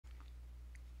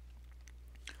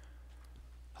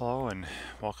Hello and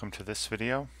welcome to this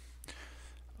video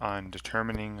on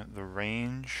determining the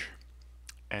range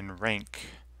and rank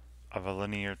of a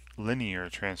linear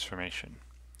transformation.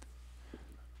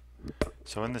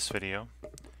 So in this video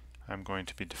I'm going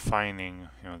to be defining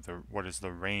what is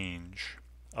the range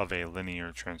of a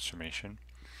linear transformation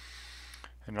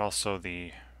and also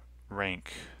the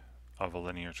rank of a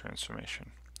linear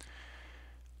transformation.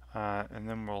 And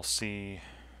then we'll see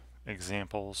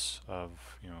examples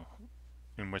of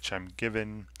in which I'm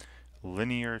given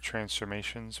linear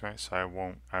transformations, right?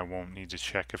 So I won't need to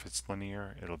check if it's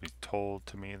linear. It'll be told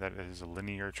to me that it is a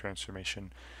linear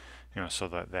transformation, so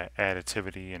that that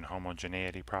additivity and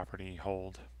homogeneity property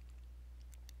hold.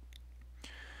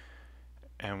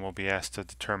 And we'll be asked to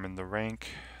determine the rank,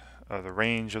 the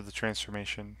range of the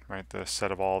transformation, right? The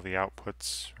set of all the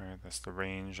outputs, right? That's the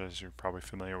range, as you're probably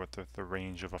familiar with the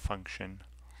range of a function,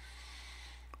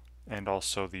 and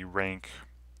also the rank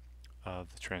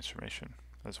of the transformation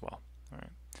as well. All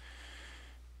right.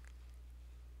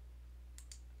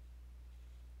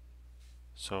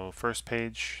 So first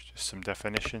page, just some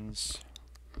definitions.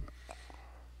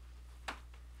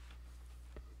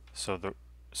 So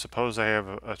suppose I have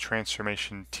a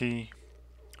transformation T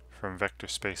from vector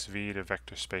space V to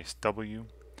vector space W,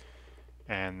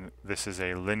 and this is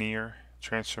a linear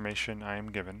transformation I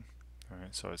am given. All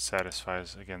right, so it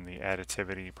satisfies, again, the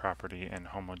additivity property and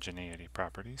homogeneity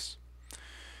properties.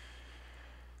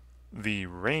 The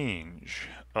range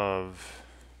of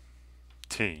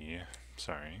T,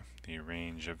 the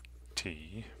range of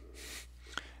T,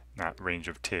 not range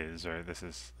of Ts, right? This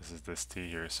is this T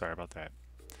here, sorry about that.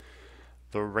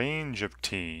 The range of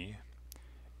T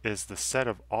is the set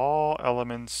of all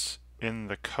elements in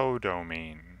the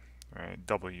codomain, right?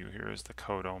 W here is the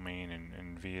codomain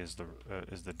and V is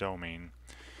the domain.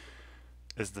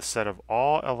 Is the set of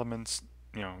all elements,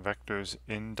 vectors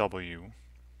in W,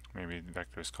 maybe the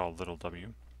vector is called little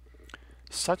w,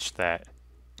 such that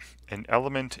an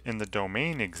element in the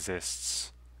domain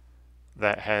exists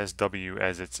that has W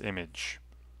as its image.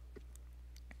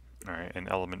 All right, an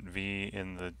element V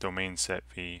in the domain set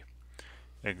V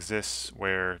exists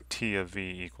where T of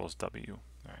V equals W.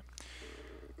 All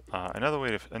right.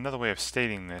 Another way of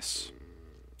stating this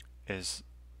is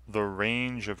the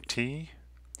range of T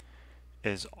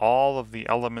is all of the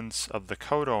elements of the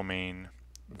codomain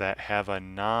that have a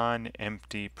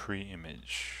non-empty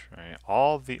preimage. Right?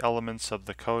 All of the elements of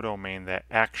the codomain that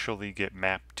actually get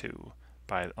mapped to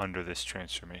under this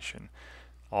transformation.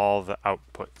 All the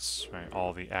outputs, right?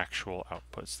 All the actual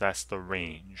outputs. That's the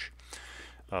range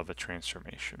of a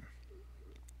transformation.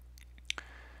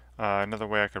 Another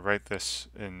way I could write this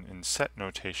in set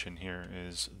notation here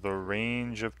is the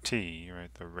range of T,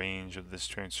 right? The range of this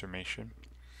transformation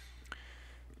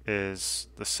is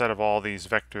the set of all these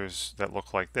vectors that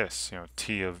look like this.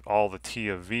 T of all the T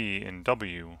of V in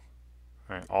W,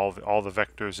 right? All the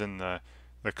vectors in the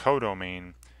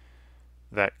codomain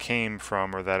that came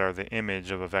from or that are the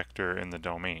image of a vector in the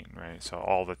domain, right? So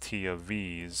all the T of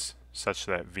V's such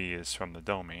that V is from the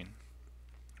domain.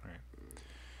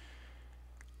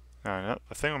 Now,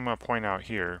 the thing I'm going to point out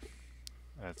here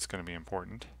that's going to be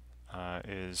important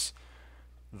is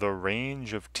the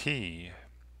range of T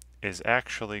is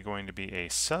actually going to be a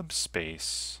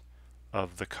subspace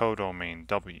of the codomain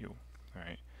W,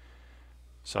 right?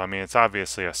 So I mean, it's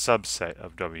obviously a subset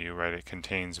of W, right? It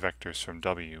contains vectors from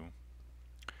W.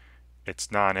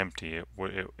 It's non-empty.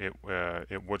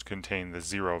 It would contain the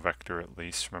zero vector at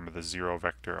least. Remember, the zero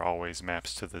vector always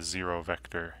maps to the zero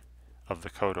vector of the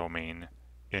codomain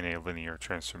in a linear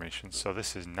transformation. So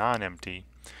this is non-empty.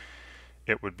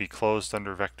 It would be closed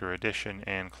under vector addition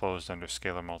and closed under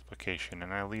scalar multiplication,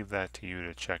 and I leave that to you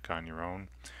to check on your own.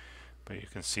 But you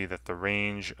can see that the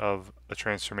range of a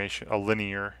transformation, a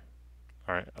linear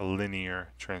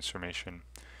transformation,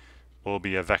 will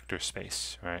be a vector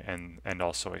space, right, and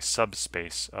also a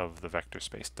subspace of the vector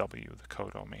space W, the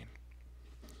codomain.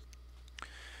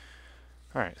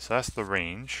 All right, so that's the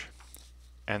range,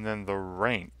 and then the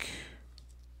rank.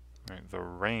 Right, the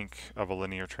rank of a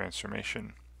linear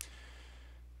transformation.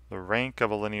 The rank of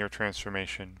a linear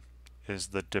transformation is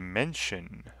the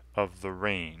dimension of the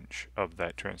range of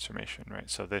that transformation, right?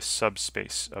 So this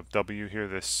subspace of W here,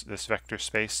 this vector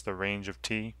space, the range of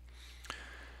T,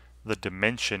 the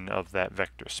dimension of that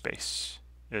vector space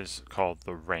is called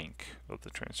the rank of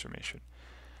the transformation.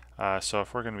 So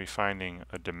if we're going to be finding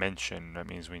a dimension, that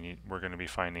means we're going to be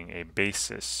finding a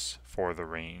basis for the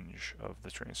range of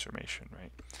the transformation,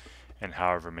 right? And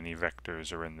however many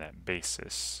vectors are in that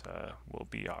basis will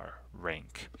be our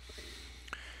rank.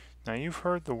 Now you've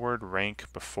heard the word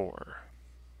rank before,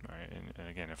 right? And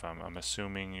again, if I'm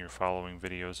assuming you're following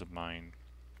videos of mine,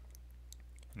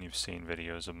 and you've seen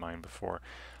videos of mine before,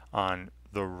 on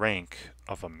the rank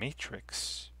of a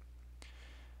matrix.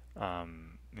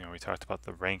 We talked about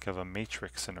the rank of a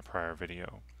matrix in a prior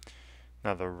video.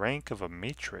 Now, the rank of a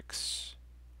matrix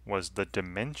was the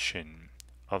dimension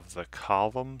of the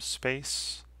column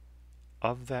space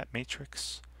of that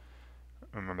matrix.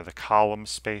 Remember, the column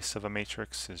space of a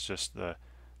matrix is just the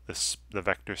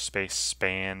vector space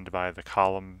spanned by the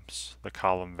columns, the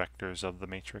column vectors of the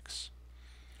matrix.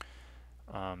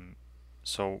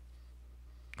 So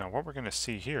now what we're going to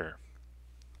see here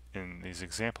in these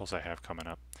examples I have coming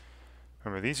up,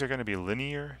 remember, these are going to be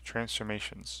linear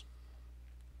transformations.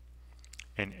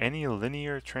 And any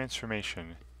linear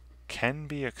transformation can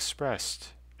be expressed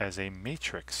as a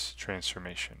matrix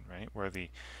transformation, right? Where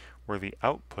the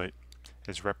output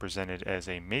is represented as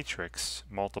a matrix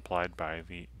multiplied by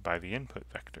the input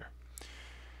vector.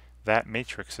 That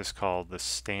matrix is called the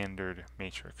standard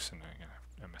matrix, and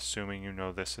I'm assuming you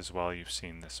know this as well. You've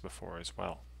seen this before as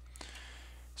well.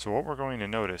 So what we're going to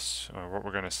notice, or what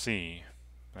we're going to see,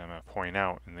 I'm going to point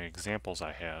out in the examples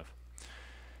I have,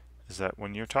 is that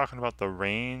when you're talking about the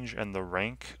range and the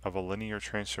rank of a linear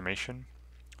transformation,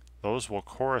 those will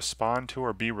correspond to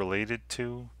or be related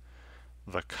to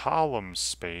the column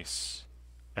space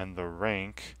and the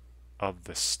rank of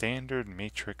the standard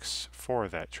matrix for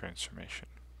that transformation.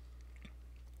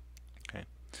 Okay,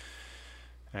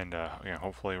 and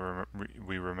hopefully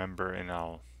we remember, and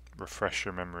I'll refresh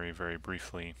your memory very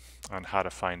briefly on how to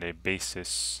find a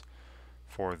basis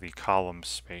for the column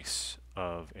space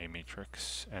of a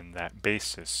matrix, and that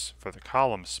basis for the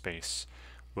column space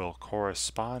will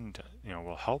correspond,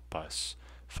 will help us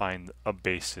find a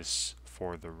basis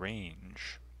for the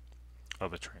range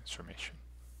of a transformation.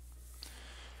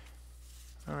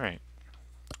 Alright,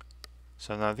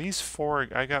 so now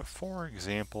I got 4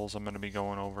 examples I'm going to be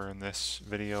going over in this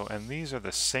video, and these are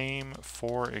the same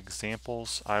 4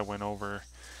 examples I went over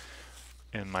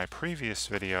in my previous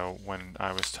video when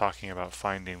I was talking about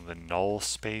finding the null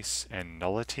space and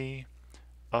nullity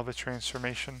of a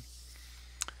transformation.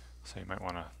 So you might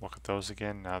want to look at those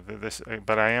again. Now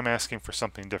but I am asking for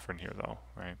something different here though,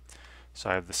 right? So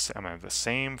I'm going to have the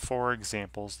same 4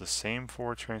 examples, the same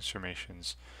 4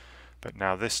 transformations, but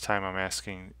now this time I'm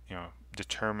asking,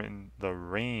 determine the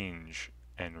range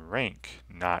and rank,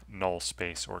 not null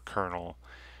space or kernel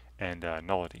and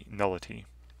nullity.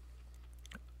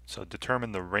 So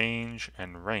determine the range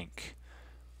and rank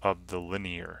of the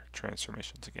linear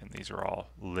transformations. Again, these are all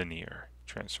linear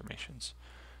transformations.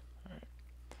 All right.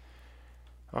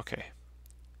 Okay.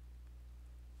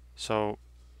 So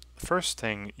first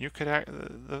thing,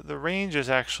 the range is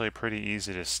actually pretty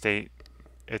easy to state.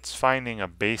 It's finding a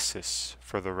basis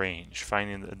for the range,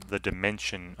 finding the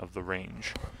dimension of the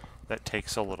range. That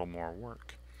takes a little more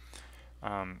work.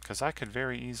 Because I could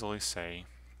very easily say,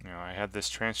 I had this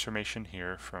transformation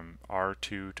here from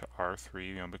R2 to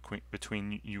R3,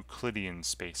 between Euclidean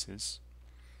spaces.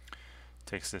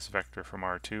 Takes this vector from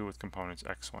R2 with components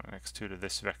x1 and x2 to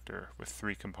this vector with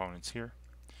 3 components here.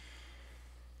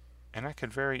 And I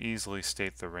could very easily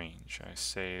state the range. I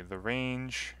say the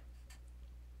range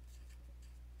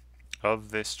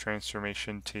of this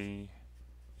transformation T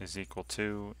is equal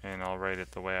to, and I'll write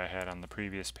it the way I had on the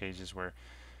previous pages where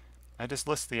I just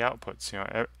list the outputs.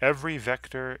 Every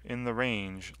vector in the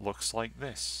range looks like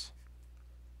this.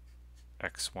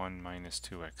 x1 minus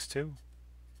 2x2,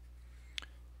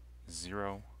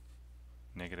 0,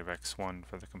 negative x1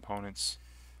 for the components,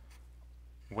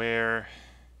 where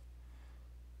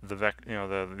the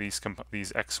these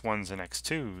x1s and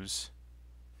x2s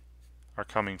are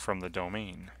coming from the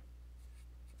domain.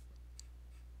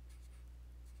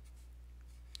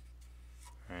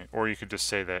 Right. Or you could just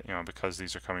say that, because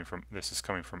this is coming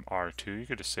from R2, you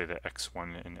could just say that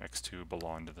x1 and x2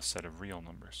 belong to the set of real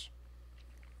numbers.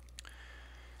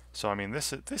 So I mean,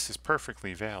 this is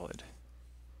perfectly valid.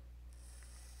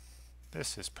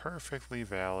 This is perfectly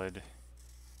valid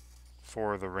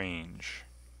for the range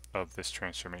of this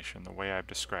transformation, the way I've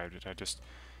described it.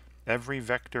 Every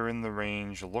vector in the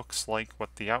range looks like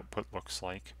what the output looks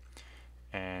like,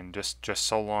 and just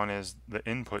so long as the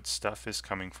input stuff is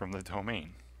coming from the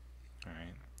domain. All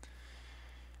right.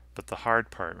 But the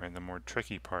hard part, right, the more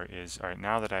tricky part is, all right,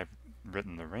 now that I've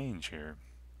written the range here,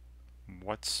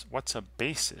 what's a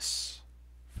basis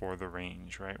for the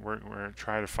range, right? We're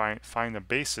trying to find a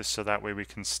basis so that way we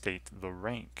can state the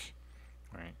rank,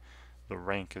 right? The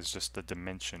rank is just the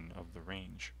dimension of the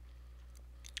range.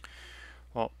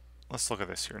 Well, let's look at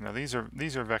this here. Now these are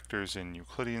vectors in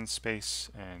Euclidean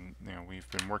space, and we've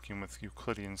been working with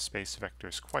Euclidean space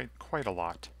vectors quite a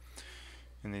lot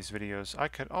in these videos. I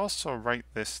could also write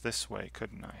this way,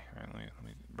 couldn't I? Right, let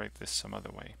me write this some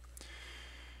other way.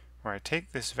 Where I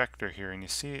take this vector here, and you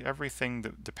see everything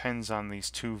that depends on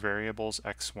these two variables,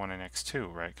 x1 and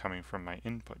x2, right, coming from my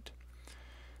input.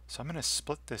 So I'm going to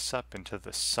split this up into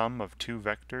the sum of two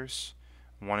vectors,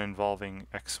 one involving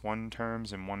x1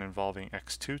 terms and one involving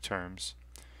x2 terms.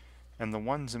 And the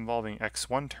ones involving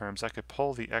x1 terms, I could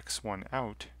pull the x1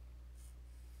 out,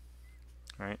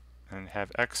 right, and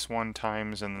have x1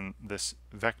 times, and then this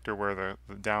vector where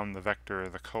down the vector are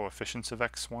the coefficients of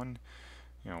x1,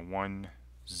 1,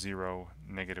 0,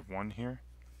 -1 here,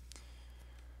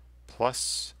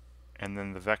 plus, and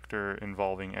then the vector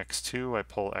involving x2, I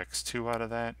pull x2 out of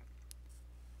that,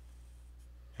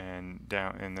 and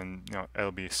down, and then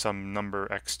it'll be some number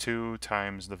x2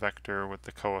 times the vector with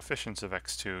the coefficients of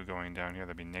x2 going down here.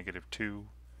 That'd be -2,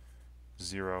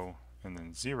 0, and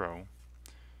then 0.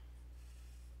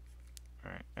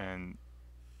 Alright, and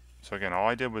so again, all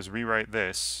I did was rewrite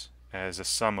this as a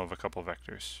sum of a couple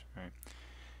vectors, right?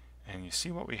 And you see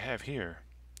what we have here.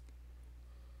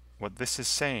 What this is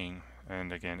saying,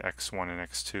 and again, x1 and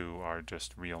x2 are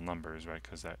just real numbers, right?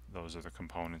 Because those are the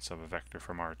components of a vector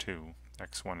from R2,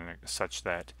 x1 and such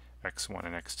that x1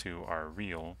 and x2 are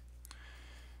real.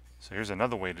 So here's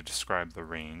another way to describe the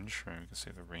range, right? We can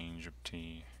say the range of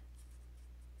T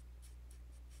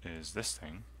is this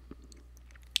thing.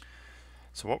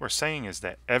 So what we're saying is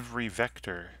that every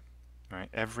vector, right,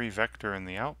 every vector in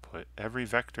the output, every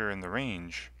vector in the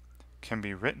range can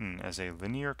be written as a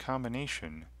linear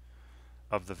combination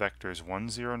of the vectors 1,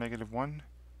 0, -1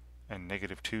 and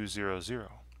 -2, 0,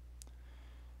 0.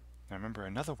 Now remember,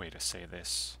 another way to say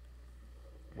this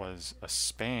was a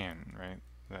span, right?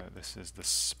 This is the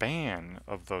span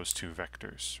of those two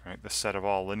vectors, right? The set of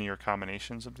all linear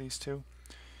combinations of these two.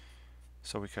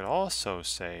 So we could also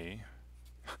say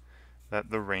that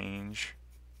the range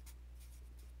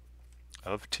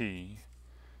of T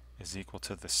is equal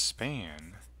to the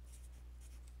span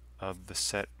of the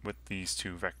set with these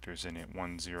two vectors in it,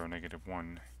 1, 0,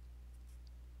 -1,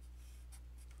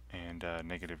 and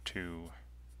 -2,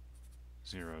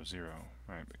 0, 0,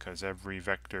 right? Because every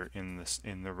vector in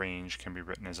the range can be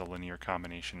written as a linear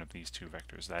combination of these two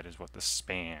vectors. That is what the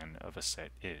span of a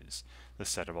set is, the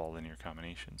set of all linear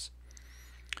combinations.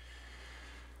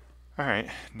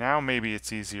 Alright, now maybe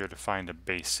it's easier to find a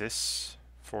basis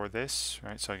for this,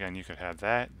 right? So again, you could have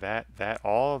that.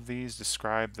 All of these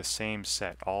describe the same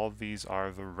set. All of these are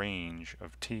the range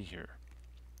of T here.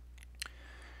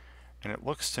 And it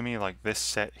looks to me like this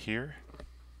set here,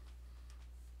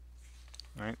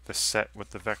 right? The set with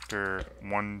the vector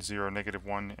 1, 0,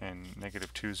 -1 and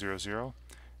 -2, 0, 0.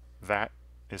 That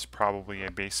is probably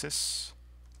a basis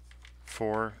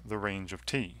for the range of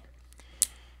T.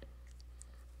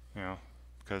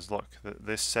 Because look,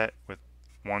 this set with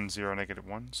 1, 0,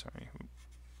 -1, sorry,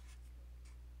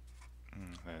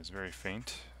 that is very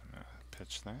faint. I'm going to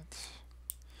pitch that.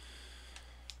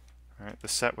 Alright, the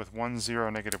set with 1, 0,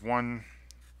 -1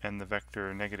 and the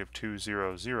vector -2,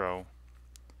 0, 0.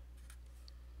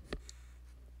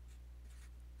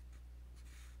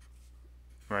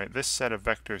 Right, this set of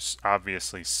vectors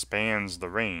obviously spans the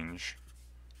range,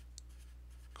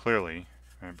 clearly.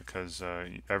 Right, because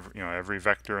every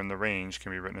vector in the range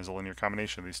can be written as a linear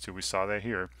combination of these two. We saw that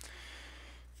here,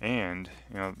 and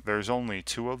there's only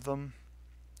two of them,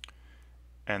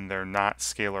 and they're not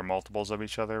scalar multiples of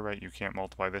each other, right? You can't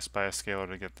multiply this by a scalar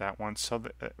to get that one. So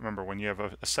remember, when you have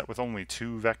a set with only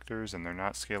two vectors and they're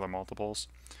not scalar multiples,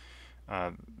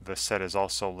 the set is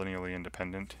also linearly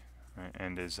independent, right,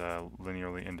 and is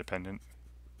linearly independent.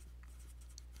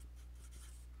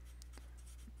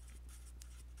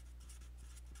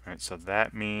 Right, so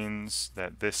that means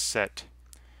that this set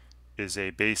is a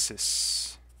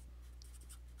basis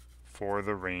for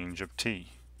the range of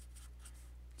T.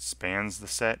 It spans the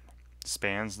set,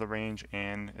 spans the range,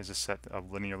 and is a set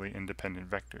of linearly independent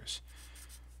vectors.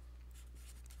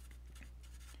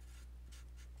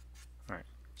 All right,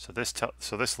 so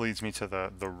this leads me to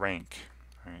the rank.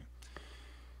 Right?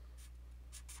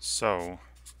 So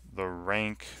the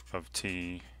rank of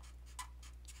T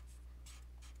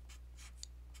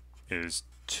is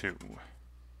 2.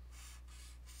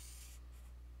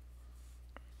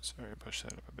 Sorry, push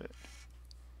that up a bit.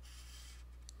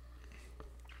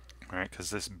 All right,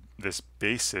 because this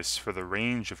basis for the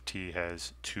range of T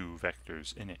has 2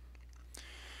 vectors in it.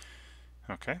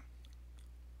 Okay,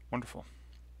 wonderful.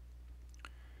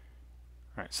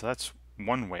 All right, so that's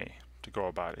one way to go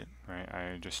about it. Right,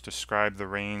 I just describe the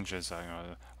range as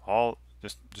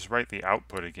just write the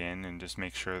output again and just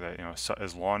make sure that so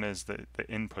as long as the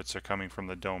inputs are coming from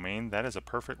the domain, that is a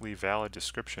perfectly valid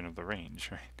description of the range.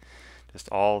 Right, just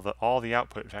all the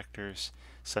output vectors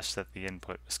such that the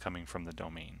input is coming from the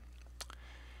domain.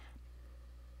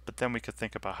 But then we could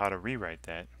think about how to rewrite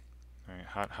that.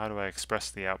 Right? How do I express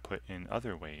the output in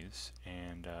other ways,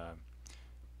 and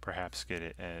perhaps get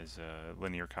it as a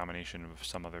linear combination of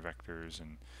some other vectors,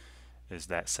 and is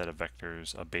that set of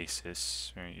vectors a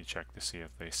basis? Right? You check to see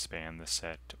if they span the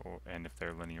set, and if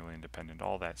they're linearly independent,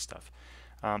 all that stuff.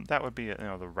 That would be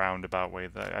the roundabout way,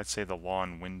 I'd say the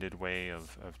long-winded way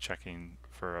of checking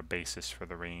for a basis for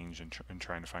the range and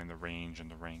trying to find the range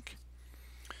and the rank.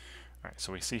 Alright,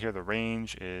 so we see here the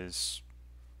range is,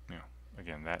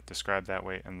 again, that described that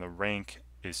way, and the rank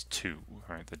is 2.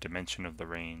 Alright, the dimension of the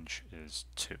range is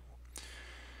 2.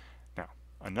 Now,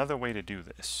 another way to do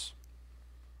this,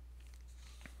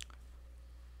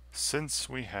 since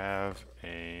we have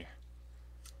a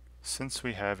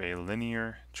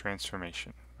linear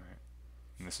transformation, right,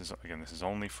 and this is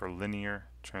only for linear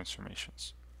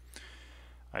transformations,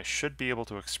 I should be able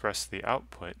to express the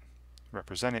output,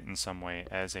 represent it in some way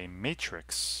as a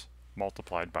matrix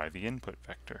multiplied by the input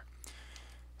vector.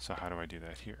 So how do I do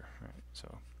that here? Right,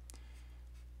 so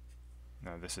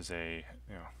now this is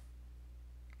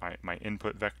my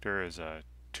input vector is a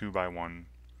 2 by 1.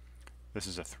 This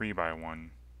is a 3 by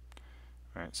 1.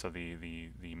 Right, so the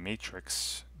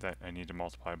matrix that I need to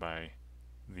multiply by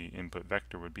the input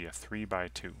vector would be a 3 by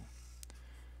 2.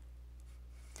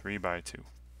 3 by 2.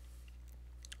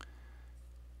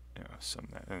 Sum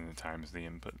that and then times the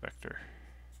input vector.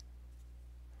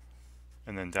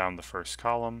 And then down the first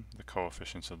column, the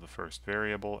coefficients of the first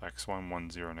variable, x1, 1,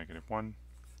 0, negative 1.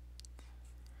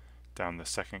 Down the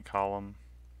second column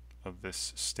of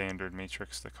this standard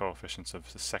matrix, the coefficients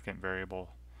of the second variable,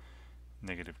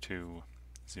 negative 2,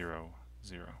 0,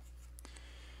 0.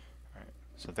 Alright,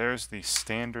 so there's the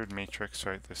standard matrix,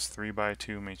 right? This 3 by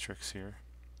 2 matrix here.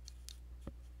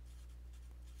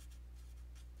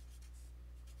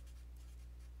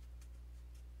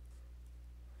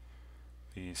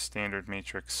 The standard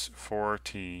matrix for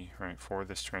T, right, for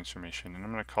this transformation, and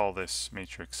I'm going to call this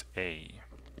matrix A.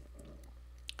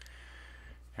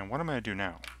 And what I'm going to do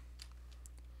now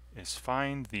is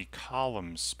find the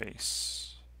column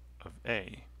space of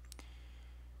A.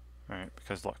 Right,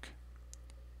 because look,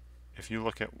 if you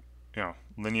look at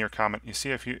linear comment, you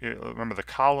see if you remember the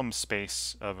column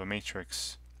space of a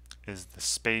matrix is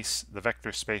the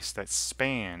vector space that's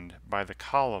spanned by the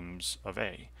columns of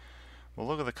A. Well,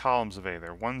 look at the columns of A.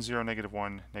 They're 1, 0, negative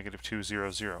 1, negative 2,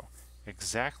 0, 0.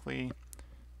 Exactly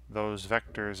those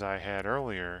vectors I had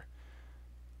earlier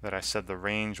that I said the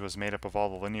range was made up of all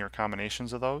the linear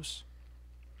combinations of those.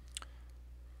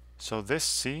 So this,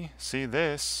 see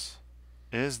this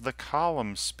is the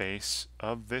column space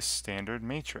of this standard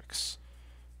matrix.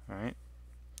 Right?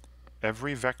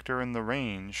 Every vector in the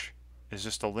range is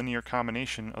just a linear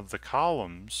combination of the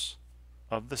columns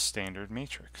of the standard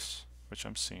matrix, which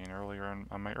I'm seeing earlier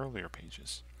on my earlier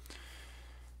pages.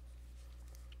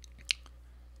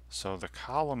 So the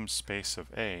column space of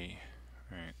A,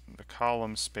 right, the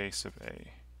column space of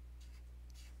A,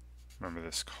 remember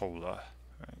this cola,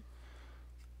 right?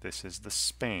 This is the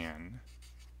span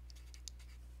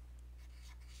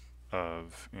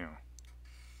of,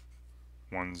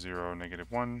 1, 0, negative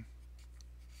 1,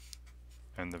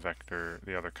 and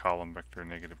the other column vector,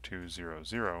 negative 2, 0,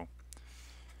 0.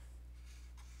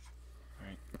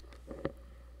 Right.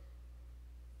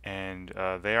 And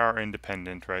they are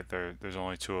independent, right? There's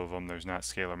only 2 of them. There's not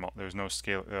scalar.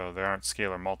 There aren't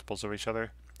scalar multiples of each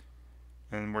other.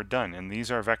 And we're done. And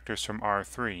these are vectors from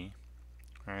R3.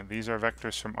 Right? These are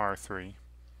vectors from R3.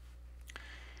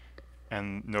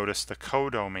 And notice the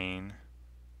codomain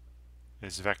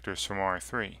is vectors from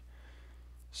R3.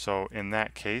 So in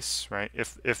that case, right?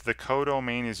 If the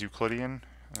codomain is Euclidean,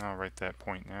 I'll write that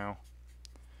point now.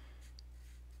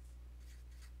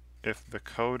 If the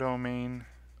codomain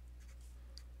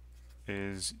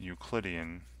is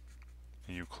Euclidean,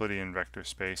 a Euclidean vector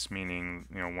space, meaning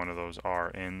one of those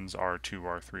Rn's, R2,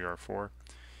 R3, R4,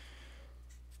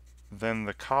 then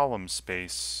the column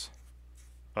space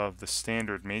of the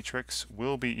standard matrix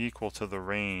will be equal to the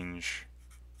range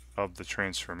of the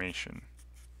transformation.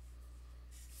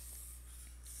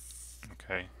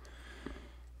 Okay.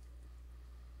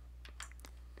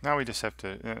 Now we just have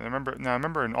to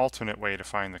remember an alternate way to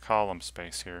find the column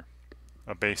space here.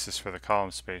 A basis for the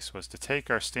column space was to take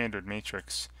our standard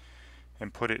matrix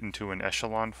and put it into an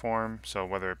echelon form, so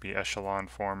whether it be echelon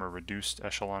form or reduced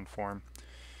echelon form.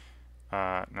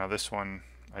 Now this one,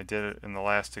 I did it in the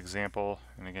last example,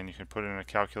 and again you can put it in a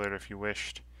calculator if you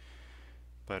wished,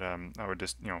 but I would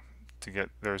just,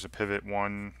 there's a pivot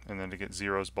 1, and then to get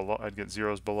zeros below, I'd get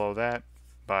zeros below that,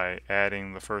 by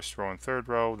adding the first row and third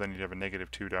row. Then you'd have a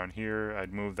 -2 down here.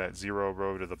 I'd move that 0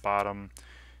 row to the bottom,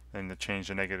 and to change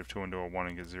the -2 into a 1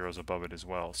 and get zeros above it as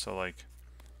well. So like,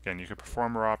 again, you could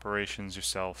perform more operations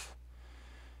yourself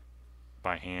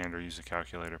by hand or use a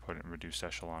calculator, put it in reduced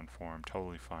echelon form,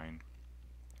 totally fine.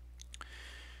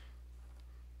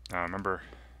 Remember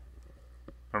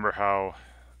how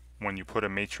when you put a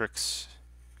matrix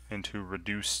into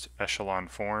reduced echelon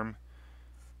form,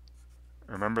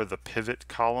 remember the pivot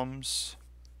columns?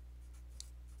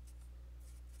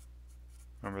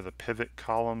 Remember the pivot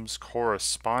columns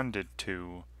corresponded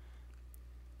to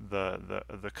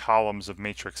the columns of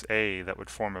matrix A that would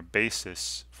form a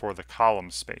basis for the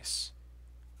column space.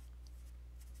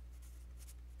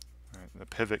 Right, the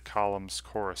pivot columns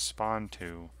correspond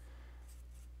to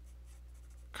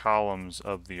columns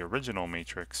of the original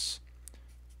matrix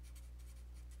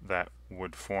that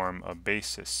would form a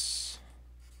basis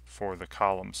for the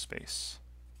column space.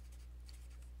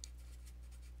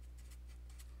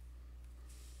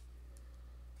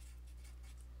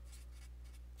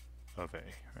 Of A,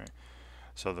 right?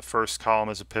 So the first column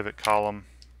is a pivot column,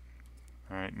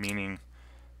 right? Meaning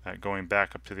that going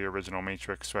back up to the original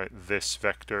matrix, right? This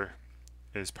vector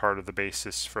is part of the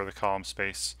basis for the column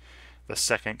space. The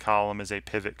second column is a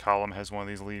pivot column, has one of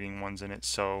these leading ones in it.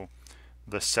 So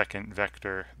the second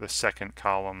vector, the second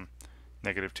column,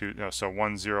 -2, no, so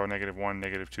 1, 0, -1,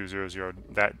 -2, 0, 0.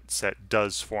 That set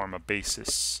does form a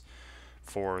basis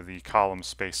for the column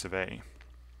space of A.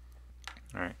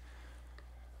 All right.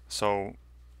 So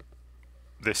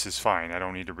this is fine. I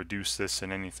don't need to reduce this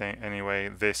in anything anyway.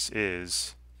 This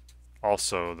is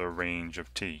also the range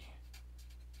of T.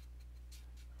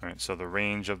 All right, so the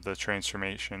range of the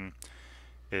transformation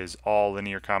is all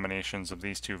linear combinations of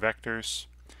these two vectors,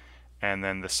 and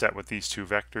then the set with these two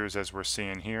vectors, as we're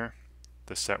seeing here,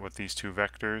 the set with these two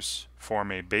vectors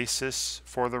form a basis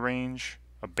for the range,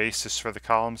 a basis for the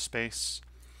column space.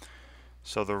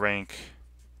 So the rank,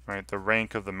 right, the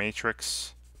rank of the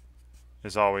matrix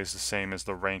is always the same as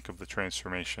the rank of the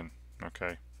transformation,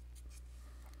 okay?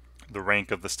 The rank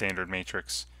of the standard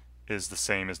matrix is the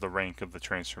same as the rank of the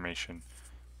transformation,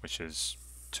 which is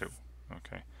 2,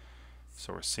 okay?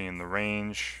 So we're seeing the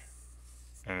range,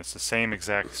 and it's the same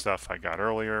exact stuff I got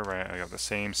earlier, right? I got the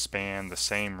same span, the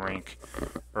same rank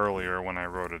earlier when I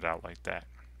wrote it out like that,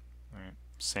 right?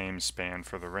 Same span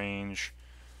for the range,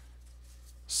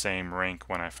 same rank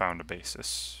when I found a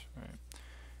basis, right?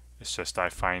 It's just I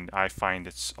find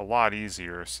it's a lot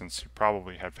easier, since you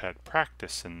probably have had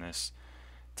practice in this,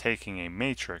 taking a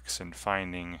matrix and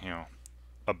finding, you know,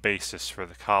 a basis for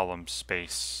the column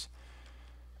space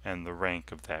and the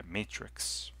rank of that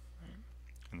matrix, right?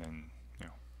 And then, you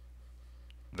know,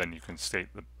 then you can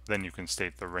state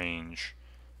the range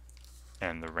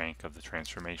and the rank of the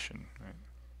transformation, right?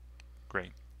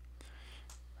 Great.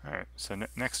 All right, so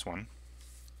next one.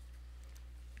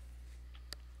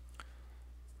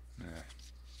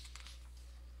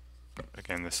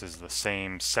 Again, this is the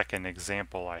same second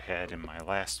example I had in my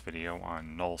last video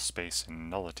on null space and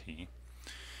nullity.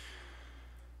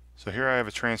 So here I have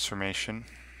a transformation,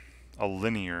 a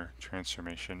linear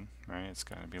transformation, right? It's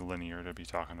got to be linear to be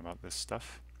talking about this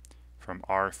stuff, from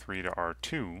R3 to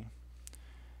R2,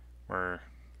 where,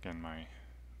 again, my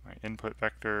input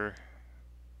vector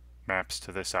maps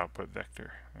to this output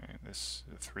vector, right? This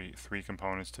three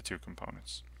components to 2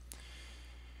 components.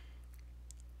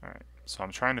 All right, so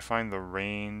I'm trying to find the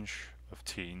range of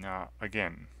T. Now,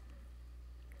 again,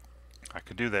 I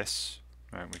could do this,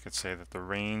 right? We could say that the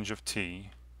range of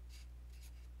T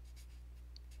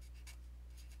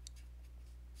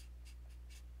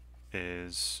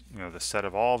is, you know, the set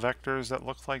of all vectors that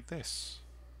look like this,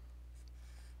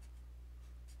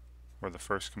 where the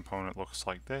first component looks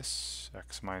like this,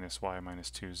 x minus y minus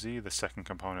 2z. The second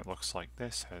component looks like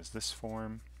this, has this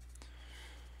form.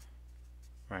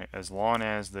 Right, as long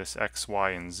as this x,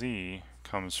 y, and z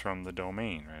comes from the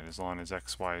domain, right? As long as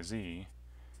x, y, z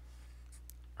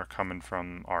are coming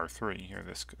from R3, or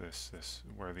this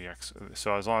where the x.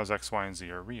 So as long as x, y, and z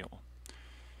are real.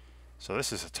 So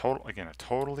this is a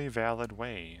totally valid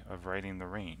way of writing the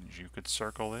range. You could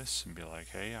circle this and be like,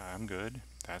 hey, I'm good.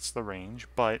 That's the range.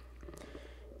 But,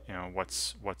 you know,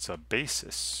 what's a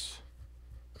basis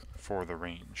for the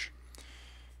range?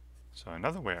 So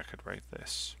another way I could write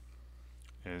this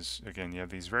is, again, you have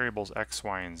these variables x,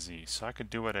 y, and z. So I could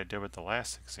do what I did with the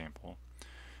last example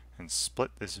and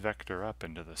split this vector up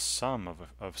into the sum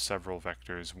of several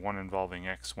vectors, one involving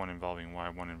x, one involving y,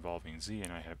 one involving z,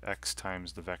 and I have x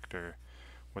times the vector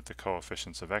with the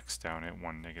coefficients of x down at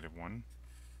 1, -1,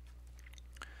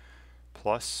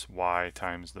 plus y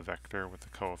times the vector with the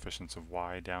coefficients of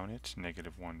y down at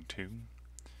 -1, 2,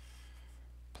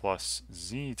 plus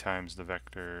z times the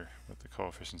vector with the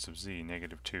coefficients of z,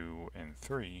 negative 2 and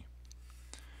 3,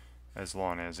 as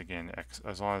long as, again,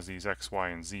 as long as these x, y,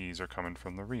 and z's are coming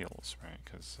from the reals, right?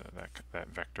 Because that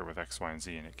vector with x, y, and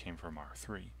z in it came from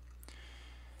R3.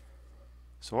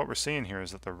 So what we're seeing here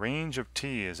is that the range of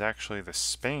t is actually the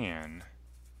span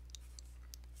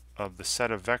of the set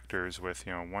of vectors with,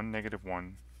 1, negative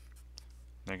 1,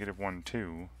 negative 1,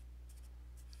 2,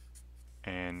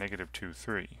 and negative 2,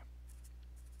 3.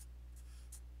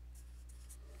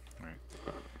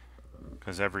 Right?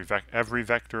 Because every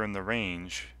vector in the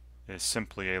range is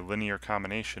simply a linear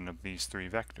combination of these three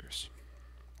vectors.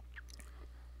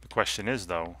 The question is,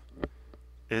 though,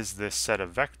 is this set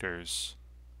of vectors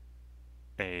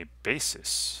a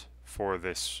basis for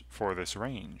this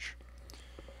range?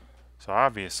 So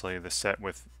obviously the set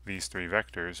with these three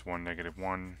vectors, 1, negative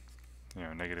 1,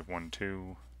 negative 1,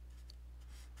 2,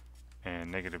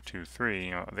 and negative 2,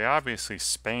 3, they obviously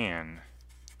span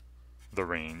the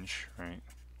range, right?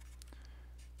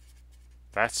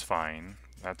 That's fine.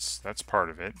 That's part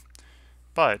of it.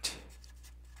 But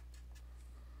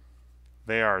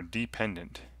they are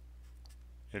dependent.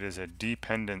 It is a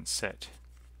dependent set.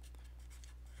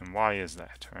 And why is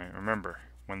that? Right? Remember,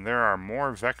 when there are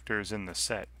more vectors in the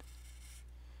set,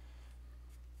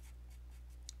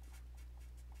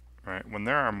 right? When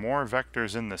there are more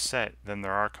vectors in the set than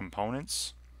there are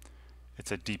components,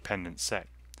 it's a dependent set.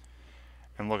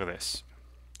 And look at this.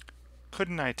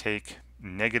 Couldn't I take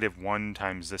negative 1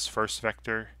 times this first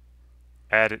vector,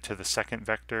 add it to the second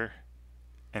vector,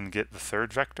 and get the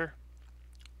third vector?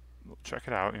 Check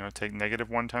it out. Take negative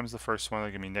 1 times the first one,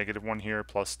 that'll give me negative 1 here,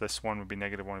 plus this one would be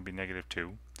negative 1, would be negative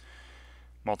 2.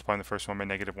 Multiplying the first one by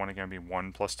negative 1 again would be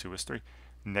 1 plus 2 is 3.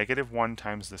 Negative 1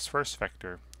 times this first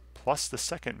vector plus the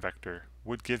second vector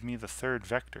would give me the third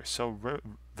vector. So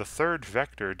the third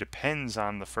vector depends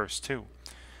on the first two.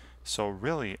 So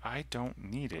really, I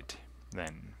don't need it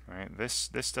then, right? This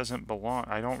doesn't belong.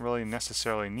 I don't really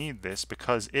necessarily need this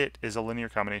because it is a linear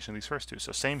combination of these first two.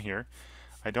 So same here.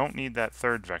 I don't need that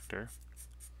third vector.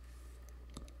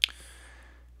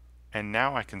 And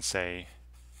now I can say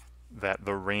that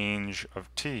the range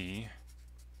of t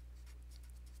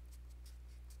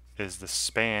is the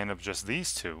span of just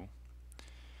these two,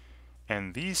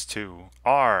 and these two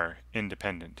are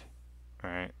independent,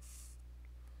 right?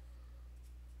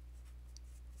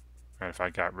 Right, if I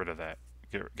got rid of that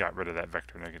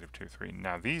vector negative 2, 3.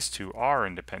 Now these two are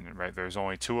independent, right? There's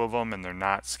only two of them, and they're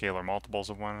not scalar multiples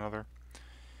of one another.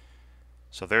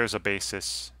 So there's a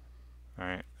basis,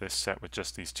 right? This set with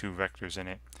just these two vectors in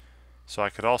it. So I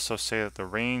could also say that the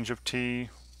range of t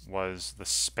was the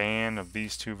span of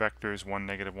these two vectors, 1,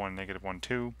 negative 1, negative 1,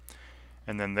 2.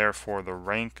 And then therefore the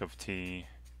rank of t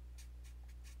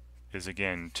is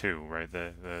again 2, right?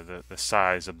 The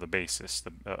size of the basis.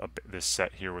 This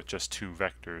set here with just two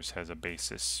vectors has a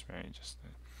basis, right?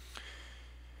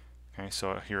 Okay,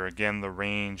 so here again the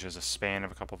range is a span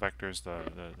of a couple vectors.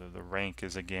 The rank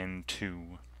is again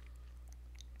 2.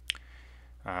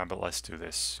 But let's do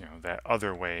this, that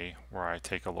other way where I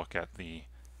take a look at the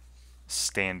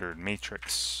standard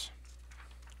matrix,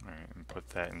 right, and put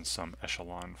that in some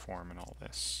echelon form and all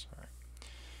this. All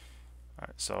right,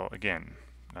 so again,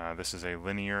 this is a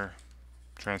linear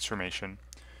transformation.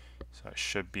 So I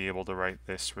should be able to write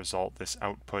this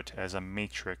output as a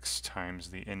matrix times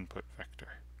the input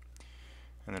vector.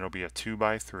 And then it'll be a 2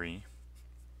 by 3,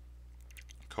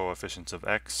 coefficients of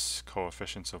x,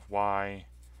 coefficients of y,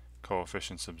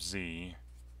 coefficients of z.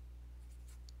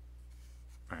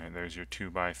 Alright, there's your 2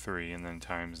 by 3, and then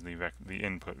times the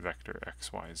input vector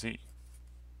x, y, z.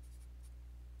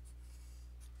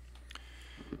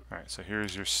 Alright, so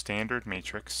here's your standard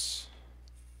matrix.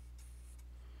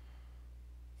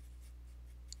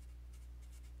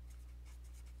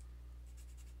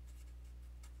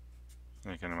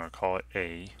 And again, I'm going to call it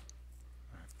A.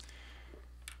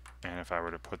 And if I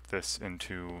were to put this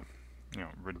into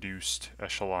reduced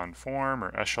echelon form,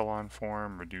 or echelon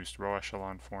form, reduced row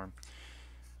echelon form,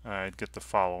 I'd get the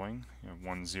following: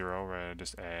 1, 0, right? I'd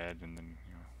just add, and then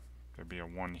there'd be a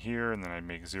 1 here, and then I'd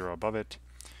make 0 above it.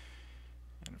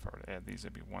 And if I were to add these,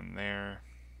 there'd be 1 there,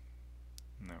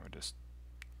 and then we'd just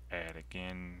add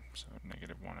again. So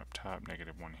negative 1 up top,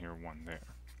 negative 1 here, 1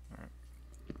 there. All right.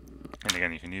 And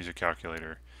again, you can use your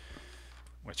calculator,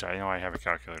 which I know I have a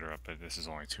calculator up, but this is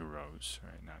only 2 rows,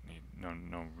 right?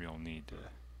 No real need to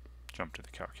jump to the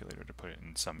calculator to put it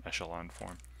in some echelon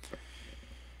form.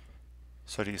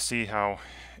 So do you see how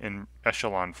in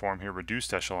echelon form here,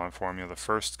 reduced echelon form, the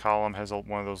first column has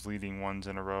one of those leading ones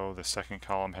in a row, the second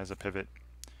column has a pivot.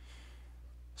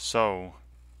 So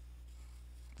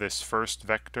this first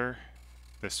vector,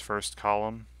 this first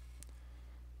column,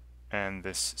 and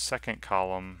this second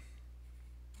column,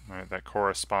 right, that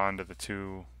correspond to the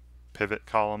two pivot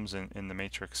columns in the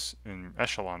matrix in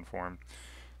echelon form,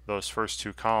 those first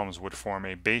two columns would form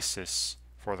a basis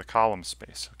for the column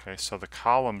space. Okay, so the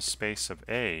column space of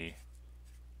A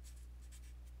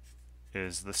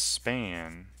is the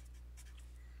span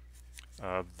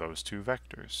of those two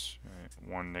vectors, right?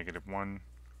 1, -1,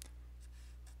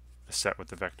 the set with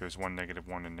the vectors 1,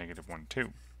 -1, and -1,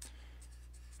 2.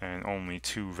 And only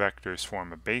two vectors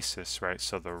form a basis, right?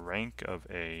 So the rank of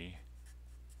A,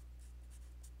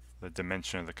 the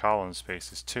dimension of the column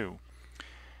space, is 2.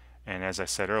 And as I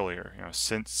said earlier,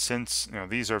 since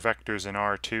these are vectors in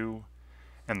R2,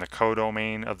 and the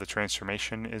codomain of the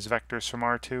transformation is vectors from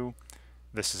R2,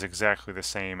 this is exactly the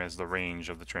same as the range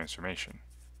of the transformation.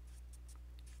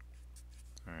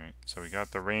 Alright, so we got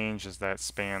the range as that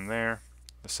span there,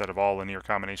 the set of all linear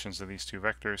combinations of these two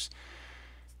vectors,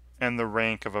 and the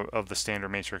rank of the standard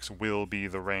matrix will be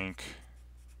the rank,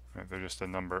 right? They're just a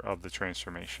number of the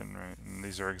transformation, right? And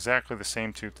these are exactly the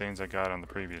same two things I got on the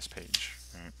previous page,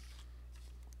 right?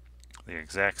 The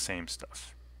exact same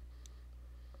stuff.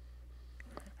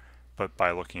 But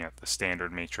by looking at the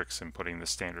standard matrix and putting the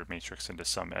standard matrix into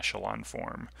some echelon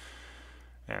form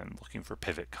and looking for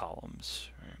pivot columns,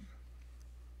 right?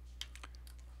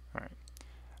 All right.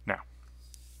 Now,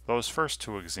 those first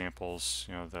two examples,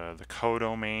 the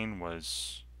codomain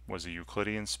was a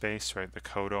Euclidean space, right? The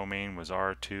codomain was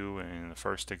R2, and in the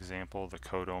first example, the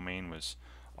codomain was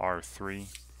R3.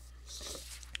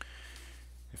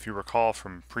 If you recall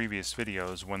from previous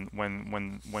videos, when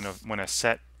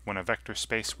a vector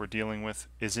space we're dealing with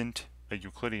isn't a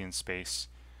Euclidean space,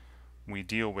 we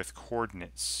deal with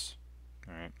coordinates.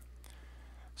 All right.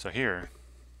 So here,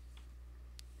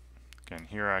 again,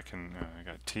 here I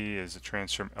got T is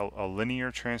a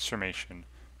linear transformation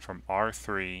from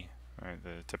R3, right,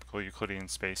 the typical Euclidean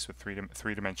space with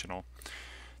three-dimensional,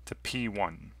 to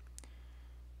P1.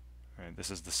 Right,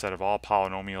 this is the set of all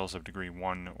polynomials of degree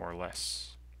 1 or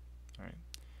less. Right,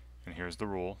 and here's the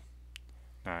rule.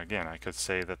 Now again, I could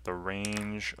say that the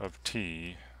range of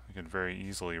T, I could very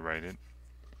easily write it.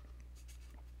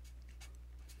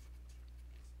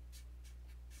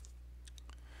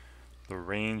 The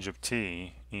range of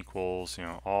T equals,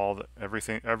 every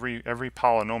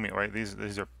polynomial, right?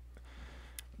 These are,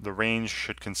 the range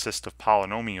should consist of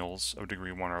polynomials of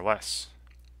degree 1 or less.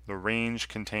 The range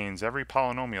contains every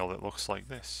polynomial that looks like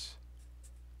this,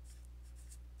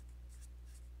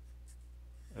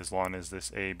 as long as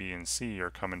this A, B, and C are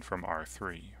coming from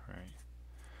R3, right?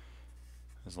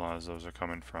 As long as those are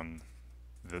coming from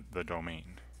the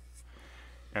domain.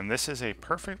 And this is a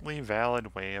perfectly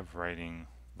valid way of writing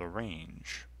the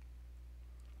range.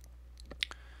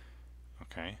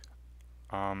 Okay.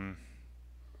 But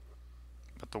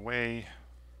the way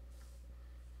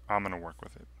I'm going to work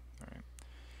with it, right,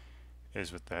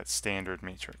 is with that standard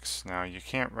matrix. Now you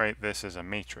can't write this as a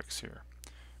matrix here.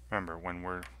 Remember, when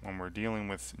we're dealing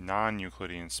with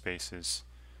non-Euclidean spaces,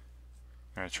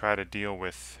 I'm going to try to deal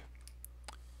with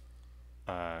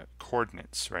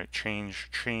coordinates, right? Change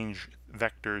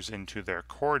vectors into their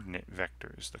coordinate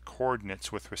vectors, the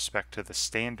coordinates with respect to the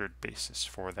standard basis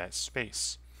for that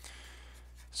space.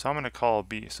 So I'm going to call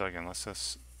B. So again, let's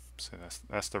just say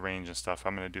that's the range and stuff.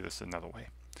 I'm going to do this another way.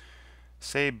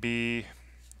 Say B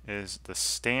is the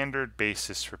standard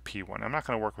basis for P1. I'm not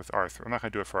going to work with R3. I'm not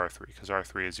going to do it for R3 because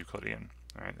R3 is Euclidean.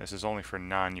 All right, this is only for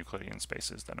non-Euclidean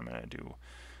spaces that I'm going to do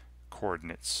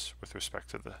coordinates with respect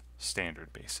to the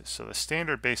standard basis. So the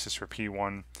standard basis for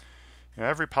P1,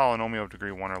 every polynomial of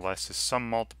degree 1 or less is some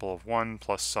multiple of 1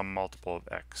 plus some multiple of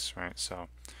x, right? So,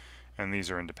 and these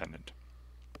are independent.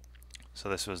 So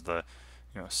this was the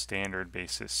standard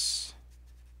basis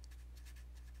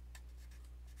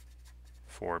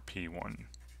for P1.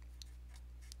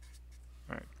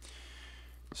 Right.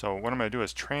 So what I'm going to do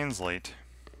is translate,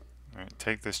 right,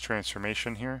 take this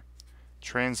transformation here,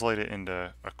 translate it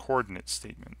into a coordinate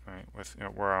statement, right, with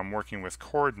where I'm working with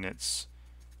coordinates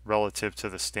relative to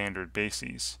the standard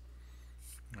bases.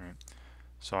 Right.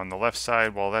 So on the left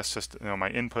side, well, that's just my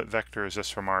input vector is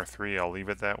just from R3. I'll leave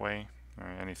it that way. All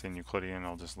right, anything Euclidean,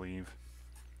 I'll just leave.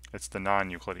 It's the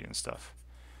non-Euclidean stuff.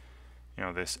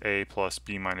 This a plus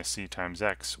b minus c times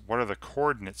x. What are the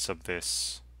coordinates of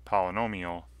this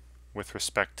polynomial with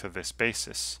respect to this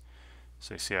basis?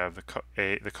 So you see I have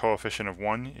the coefficient of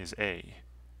 1 is a.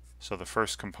 So the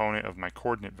first component of my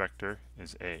coordinate vector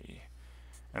is a.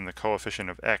 And the coefficient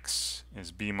of x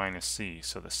is b minus c.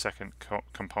 So the second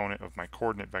component of my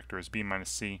coordinate vector is b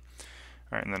minus c.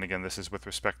 All right, and then again, this is with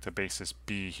respect to basis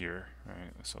b here.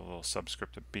 Right? So a little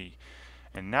subscript of b.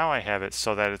 And now I have it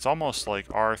so that it's almost like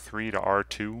R3 to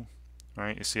R2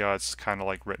 right? You see how it's kind of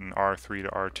like written R3 to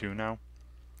R2 now?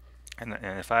 And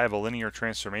if I have a linear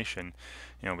transformation,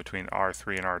 between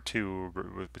R3 and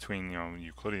R2, between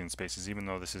Euclidean spaces, even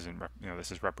though this isn't,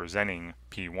 this is representing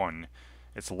P1,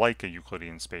 it's like a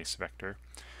Euclidean space vector.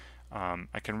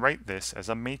 I can write this as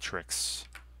a matrix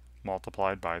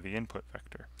multiplied by the input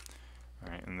vector.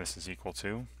 All right, and this is equal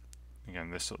to, again,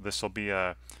 this will be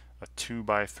a 2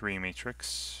 by 3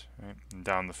 matrix. Right? And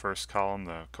down the first column,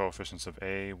 the coefficients of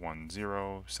A, 1,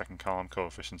 0. Second column,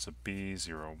 coefficients of B,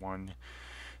 0, 1.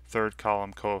 Third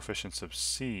column, coefficients of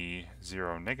C,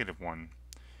 0, negative 1.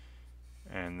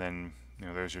 And then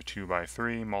there's your 2 by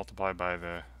 3 multiplied by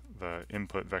the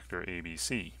input vector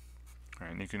ABC. All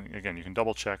right, and you can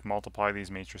double check, multiply these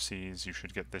matrices. You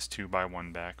should get this 2 by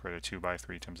 1 back, right? A 2 by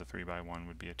 3 times a 3 by 1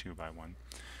 would be a 2 by 1.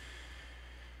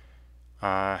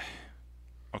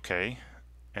 Okay,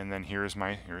 and then here's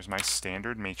my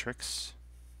standard matrix.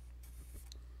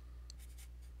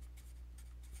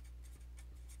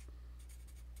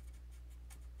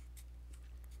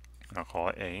 I'll call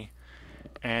it A,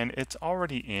 and it's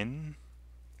already in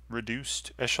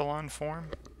reduced echelon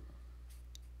form.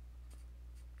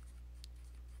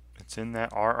 It's in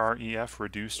that RREF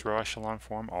reduced row echelon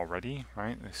form already,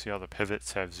 right? You see how the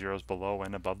pivots have zeros below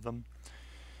and above them,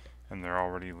 and they're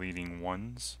already leading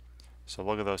ones. So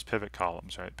look at those pivot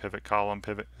columns, right? Pivot column,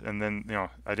 pivot, and then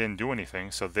I didn't do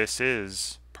anything, so this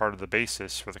is part of the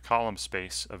basis for the column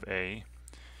space of A,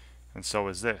 and so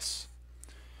is this.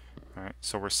 All right,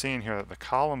 so we're seeing here that the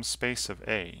column space of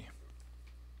A,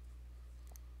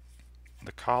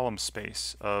 the column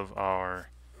space of our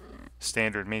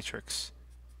standard matrix,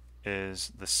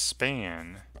 is the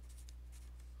span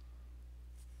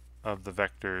of the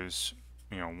vectors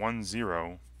 1,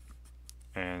 0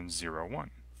 and 0,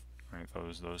 1. Right,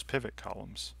 those pivot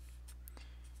columns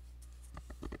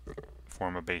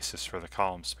form a basis for the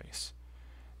column space.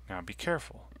 Now be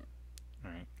careful.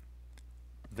 Right?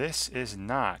 This is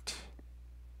not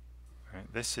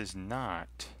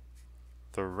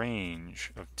the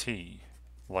range of T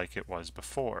like it was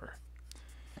before.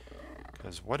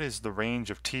 Because what is the range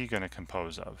of T going to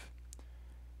compose of?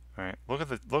 All right, look at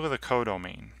the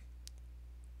codomain.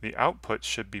 The outputs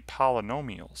should be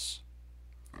polynomials.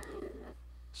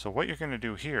 So what you're going to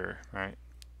do here, right?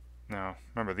 Now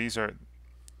remember, these are,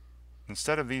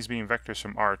 instead of these being vectors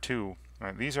from R2,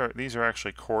 right, these are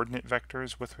actually coordinate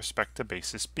vectors with respect to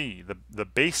basis B, the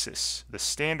basis, the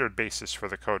standard basis for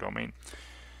the codomain.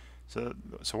 So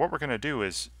what we're going to do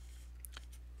is,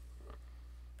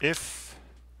 if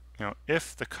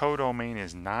the codomain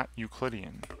is not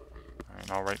Euclidean, all right,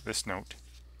 and I'll write this note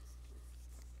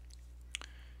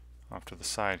off to the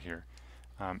side here.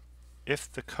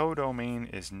 If the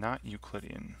codomain is not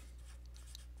Euclidean,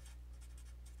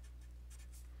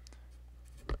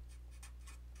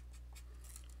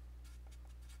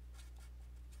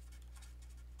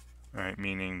 right,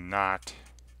 meaning not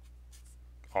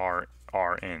Rn,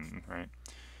 right?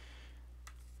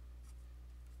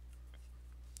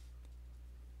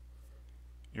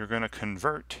 You're going to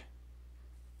convert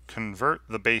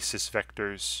the basis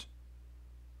vectors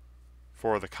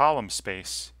for the column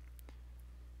space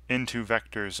into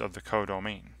vectors of the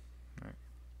codomain. Right?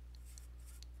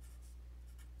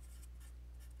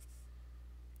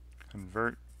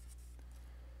 Convert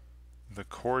the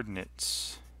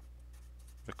coordinate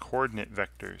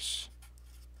vectors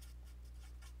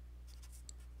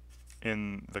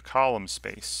in the column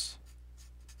space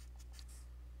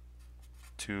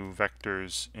to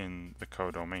vectors in the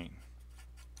codomain.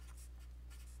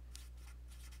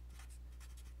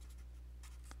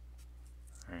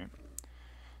 Right.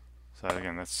 So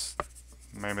again,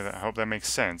 I hope that makes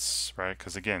sense, right?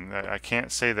 Because again, I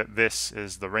can't say that this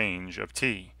is the range of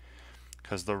T,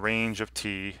 because the range of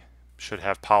T should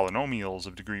have polynomials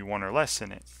of degree 1 or less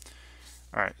in it.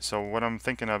 All right, so what I'm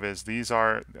thinking of is these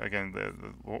are, again,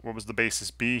 what was the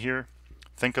basis B here?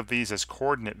 Think of these as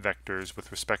coordinate vectors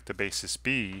with respect to basis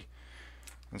B,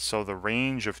 and so the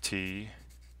range of T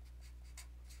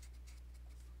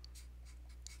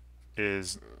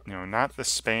is not the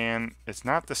span, it's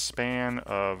not the span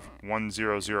of 1,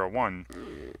 0, 0, 1,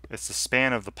 it's the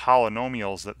span of the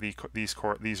polynomials that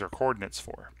these are coordinates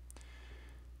for.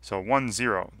 So 1,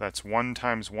 0, that's 1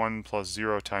 times 1 plus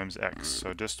 0 times x,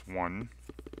 so just 1.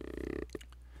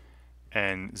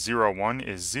 And 0, 1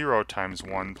 is 0 times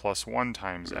 1 plus 1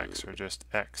 times x, or just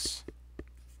x.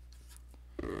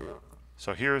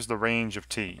 So here's the range of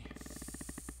T.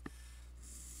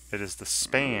 It is the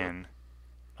span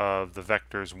of the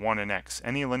vectors 1 and x,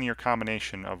 any linear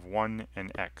combination of 1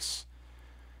 and x.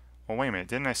 Well, wait a minute,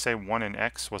 didn't I say 1 and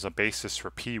x was a basis for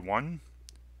P1?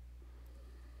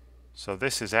 So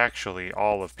this is actually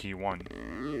all of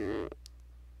P1.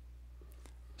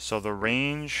 So the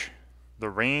range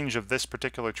of this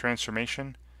particular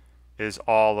transformation is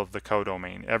all of the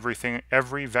codomain. Everything,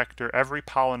 every vector, every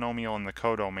polynomial in the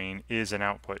codomain is an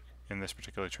output in this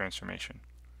particular transformation.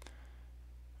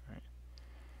 Right.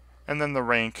 And then the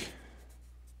rank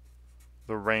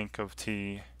of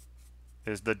T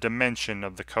is the dimension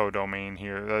of the codomain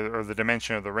here, or the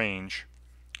dimension of the range,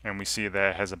 and we see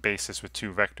that it has a basis with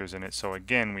two vectors in it. So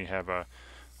again, we have a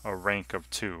rank of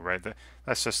 2, right?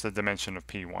 That's just the dimension of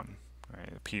P1.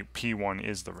 Right? P1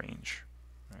 is the range.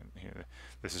 Right? Here,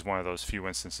 this is one of those few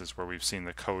instances where we've seen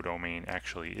the codomain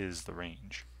actually is the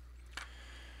range.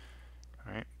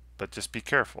 Right? But just be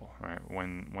careful, right?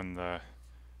 When the,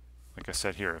 like I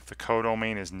said here, if the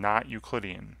codomain is not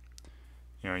Euclidean,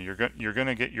 you're going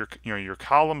to get your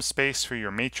column space for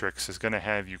your matrix is going to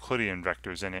have Euclidean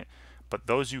vectors in it, but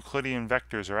those Euclidean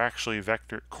vectors are actually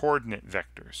coordinate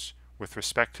vectors with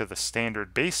respect to the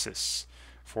standard basis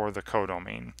for the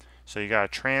codomain. So you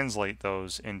got to translate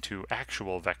those into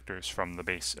actual vectors from the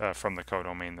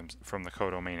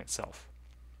codomain itself.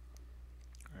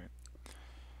 Right.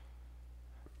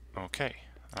 Okay,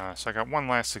 so I got one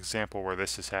last example where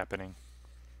this is happening.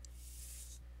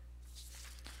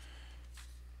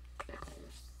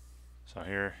 So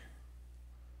here,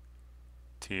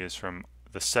 T is from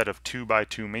the set of 2 by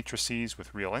 2 matrices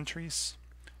with real entries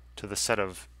to the set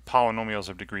of polynomials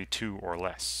of degree 2 or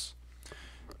less.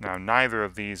 Now, neither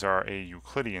of these are a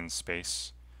Euclidean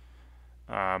space,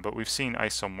 but we've seen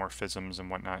isomorphisms and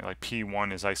whatnot. Like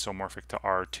P1 is isomorphic to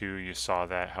R2. You saw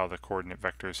that, how the coordinate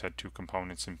vectors had 2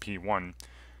 components in P1.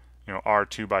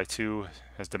 R2 by 2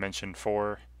 has dimension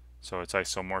 4, so it's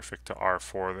isomorphic to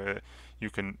R4.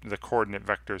 The coordinate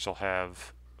vectors will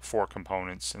have 4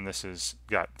 components, and this has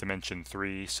got dimension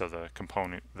 3, so the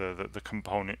coordinate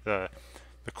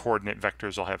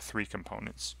vectors will have 3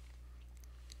 components.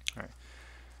 All right.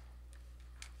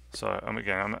 So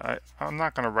again, I'm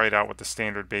not going to write out what the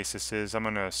standard basis is. I'm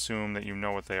going to assume that you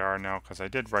know what they are now, because I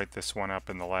did write this one up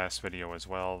in the last video as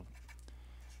well.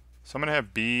 So I'm going to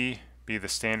have B be the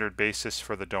standard basis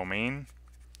for the domain,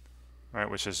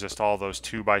 right, which is just all those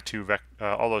 2 by 2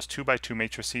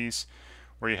 matrices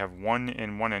where you have 1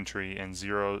 in one entry and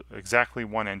 0, exactly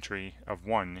one entry of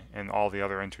 1, and all the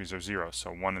other entries are 0.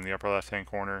 So 1 in the upper left hand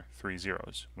corner, 3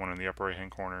 zeros. 1 in the upper right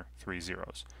hand corner, 3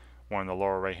 zeros. 1 in the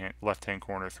lower left hand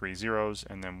corner, 3 zeros,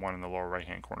 and then 1 in the lower right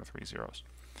hand corner, 3 zeros.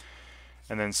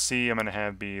 And then C I'm going to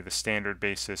have be the standard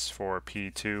basis for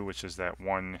P2, which is that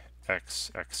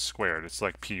 1x squared. It's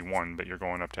like P1, but you're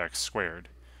going up to x squared.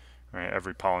 Right?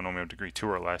 Every polynomial of degree 2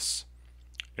 or less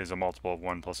is a multiple of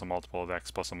 1 plus a multiple of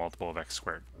x plus a multiple of x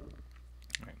squared.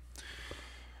 Right.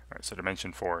 All right, so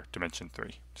dimension 4, dimension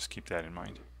 3. Just keep that in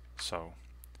mind. So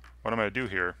what I'm going to do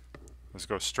here is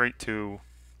go straight to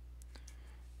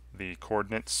the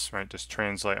coordinates, right? Just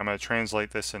translate. I'm going to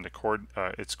translate this into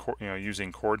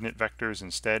using coordinate vectors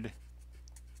instead.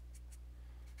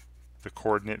 The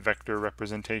coordinate vector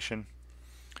representation.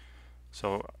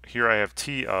 So here I have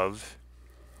T of,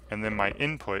 and then my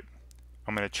input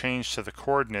I'm going to change to the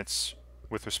coordinates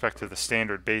with respect to the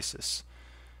standard basis.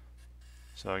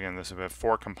 So again, this will have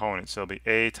 4 components. So it'll be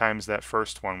A times that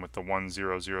first one with the 1,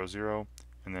 0, 0, 0,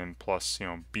 and then plus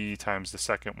B times the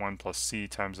second one, plus C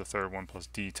times the third one, plus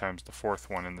D times the fourth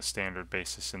one in the standard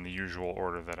basis in the usual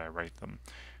order that I write them.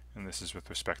 And this is with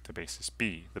respect to basis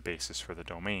B, the basis for the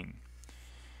domain.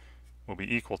 Will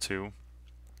be equal to,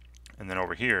 and then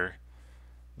over here,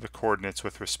 the coordinates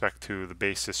with respect to the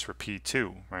basis for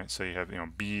P2, right? So you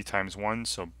have B times 1,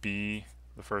 so B,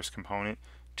 the first component,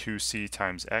 2C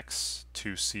times X,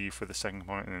 2C for the second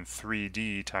component, and then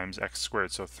 3D times X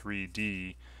squared, so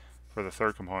 3D for the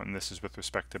third component, and this is with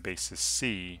respect to basis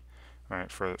C,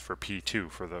 right, for P2,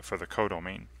 for the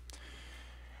codomain.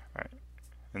 Right.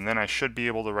 And then I should be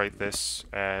able to write this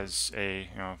as a,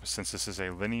 since this is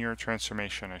a linear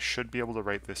transformation, I should be able to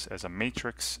write this as a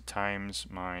matrix times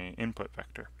my input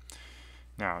vector.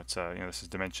 Now it's this is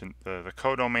dimension, the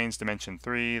codomain's dimension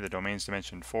 3, the domain's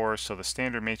dimension 4, so the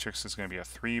standard matrix is going to be a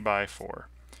 3 by 4.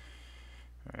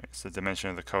 All right, it's the dimension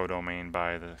of the codomain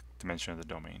by the dimension of the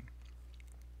domain.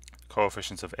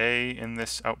 Coefficients of A in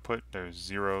this output, there's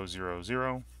 0, 0,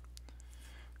 0.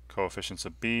 Coefficients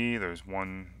of B, there's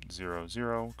 1, 0,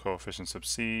 0. Coefficients of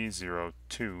C, 0,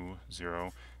 2,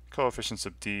 0. Coefficients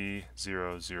of D,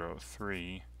 0, 0,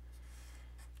 3.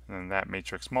 And then that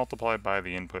matrix multiplied by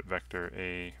the input vector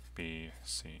A, B,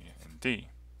 C, and D.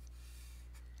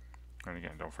 And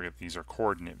again, don't forget these are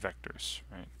coordinate vectors,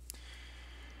 right?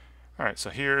 All right,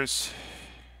 so here's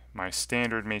my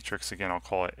standard matrix. Again, I'll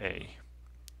call it A.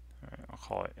 All right, I'll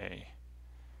call it A.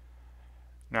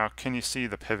 Now, can you see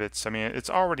the pivots? I mean, it's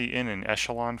already in an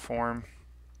echelon form.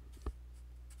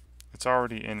 It's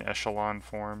already in echelon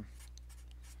form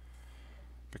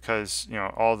because, you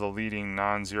know, all the leading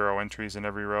non-zero entries in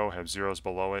every row have zeros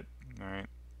below it, all right?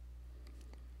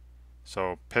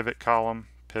 So pivot column,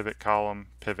 pivot column,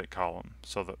 pivot column.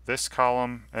 So this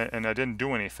column, and I didn't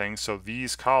do anything, so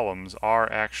these columns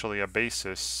are actually a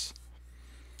basis.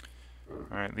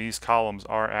 All right, these columns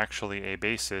are actually a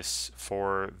basis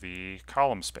for the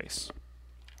column space.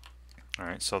 All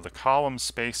right, so the column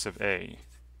space of A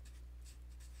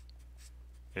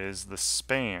is the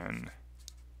span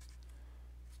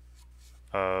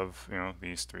of, you know,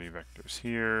 these three vectors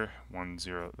here, 1,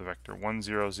 0, the vector 1,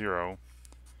 0, 0.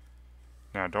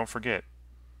 Now don't forget,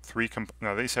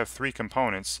 now these have three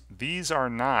components. These are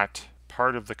not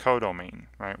part of the codomain,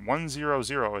 right? 1, 0,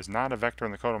 0 is not a vector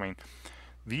in the codomain.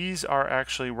 These are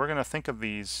actually, we're going to think of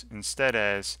these instead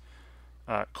as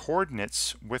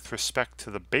coordinates with respect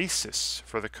to the basis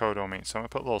for the codomain. So I'm going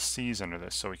to put little C's under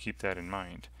this so we keep that in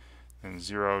mind. And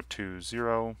 0, 2,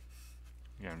 0,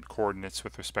 again, coordinates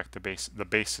with respect to the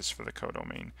basis for the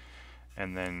codomain.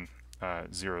 And then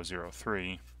 0, 0,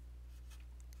 3,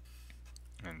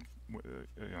 and you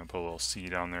know, put a little C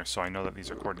down there so I know that these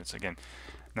are coordinates again.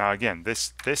 Now again,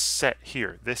 this set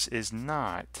here, this is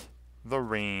not the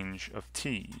range of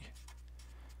T.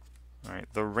 All right,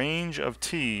 the range of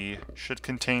T should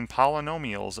contain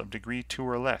polynomials of degree 2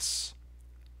 or less.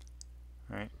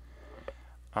 All right.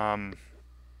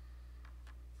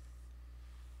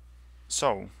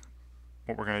 So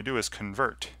what we're going to do is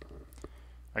convert.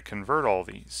 I convert all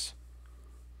these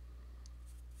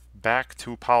back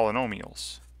to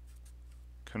polynomials.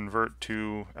 Convert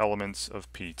to elements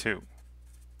of P2,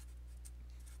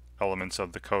 elements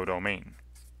of the codomain.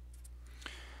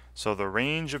 So the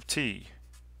range of T,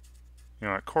 you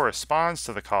know, it corresponds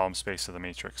to the column space of the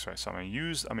matrix, right? So I'm going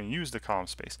to use the column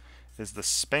space, is the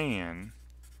span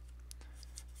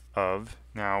of,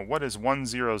 now what is 1,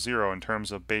 0, 0 in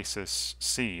terms of basis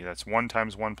C? That's 1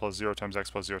 times 1 plus 0 times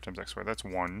x plus 0 times x squared. That's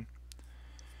 1.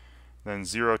 Then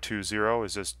 0, 2, 0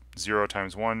 is just 0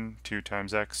 times 1, 2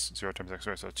 times x, 0 times x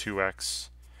squared, so 2x.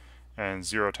 And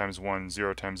 0 times 1,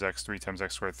 0 times x, 3 times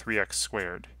x squared, 3x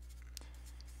squared.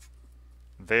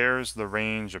 There's the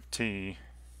range of T,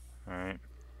 all right?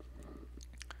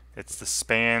 It's the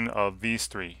span of these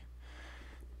three.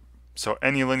 So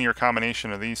any linear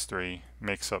combination of these three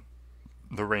makes up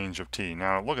the range of T.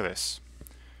 Now look at this.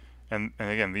 And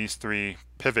again, these three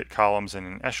pivot columns in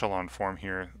an echelon form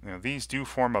here, you know, these do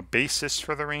form a basis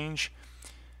for the range.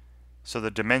 So the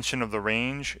dimension of the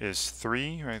range is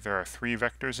 3, right? There are 3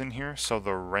 vectors in here. So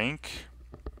the rank,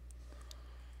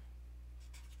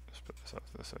 let's put this up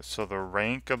this side. So the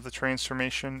rank of the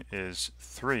transformation is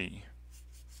 3.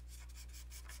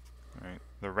 Right?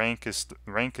 The rank is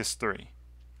 3.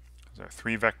 There are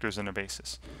 3 vectors in a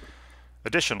basis.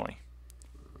 Additionally,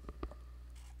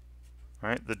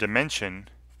 right, the dimension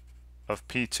of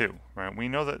P2, right? We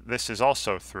know that this is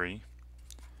also 3.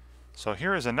 So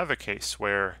here is another case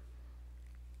where,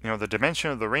 you know, the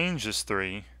dimension of the range is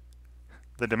 3,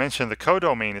 the dimension of the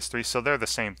codomain is 3, so they're the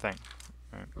same thing.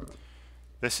 Right?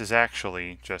 This is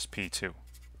actually just P2.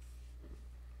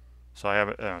 So I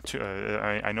have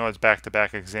I know it's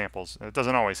back-to-back examples. It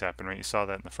doesn't always happen, right? You saw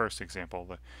that in the first example.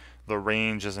 The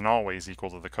range isn't always equal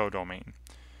to the codomain.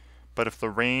 But if the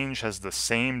range has the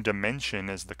same dimension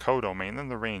as the codomain, then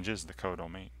the range is the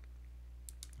codomain.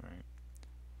 Right?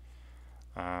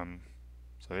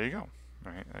 So there you go.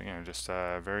 Right? Again, just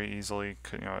very easily,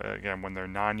 you know, again, when they're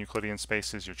non-Euclidean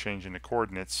spaces, you're changing the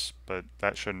coordinates, but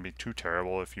that shouldn't be too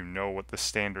terrible if you know what the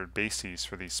standard bases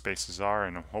for these spaces are.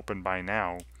 And I'm hoping by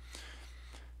now,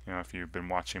 you know, if you've been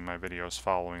watching my videos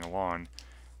following along,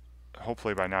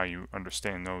 hopefully by now you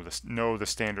understand, know the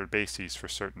standard bases for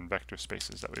certain vector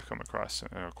spaces that we've come across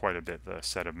quite a bit, the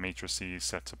set of matrices,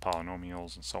 sets of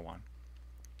polynomials, and so on.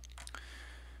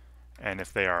 And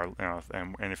if they are, you know,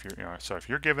 and if you're, you know, so if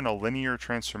you're given a linear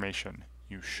transformation,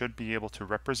 you should be able to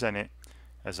represent it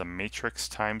as a matrix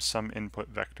times some input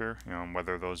vector, you know,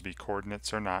 whether those be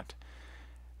coordinates or not.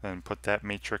 Then put that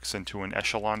matrix into an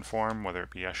echelon form, whether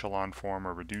it be echelon form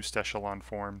or reduced echelon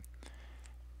form,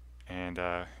 and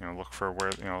you know, look for where,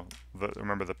 you know,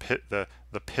 remember the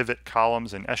pivot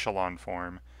columns in echelon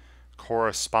form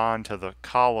correspond to the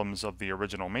columns of the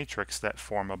original matrix that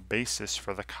form a basis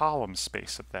for the column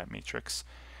space of that matrix,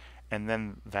 and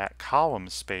then that column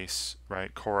space,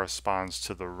 right, corresponds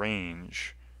to the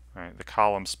range. Right, the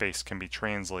column space can be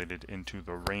translated into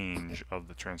the range of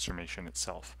the transformation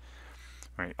itself.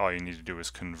 Right, all you need to do is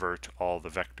convert all the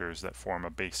vectors that form a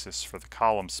basis for the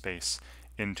column space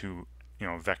into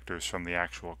vectors from the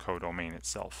actual codomain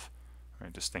itself,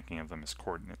 right? Just thinking of them as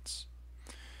coordinates.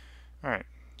 Alright,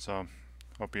 so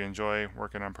hope you enjoy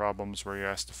working on problems where you're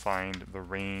asked to find the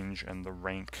range and the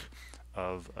rank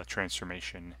of a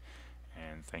transformation,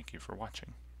 and thank you for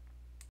watching.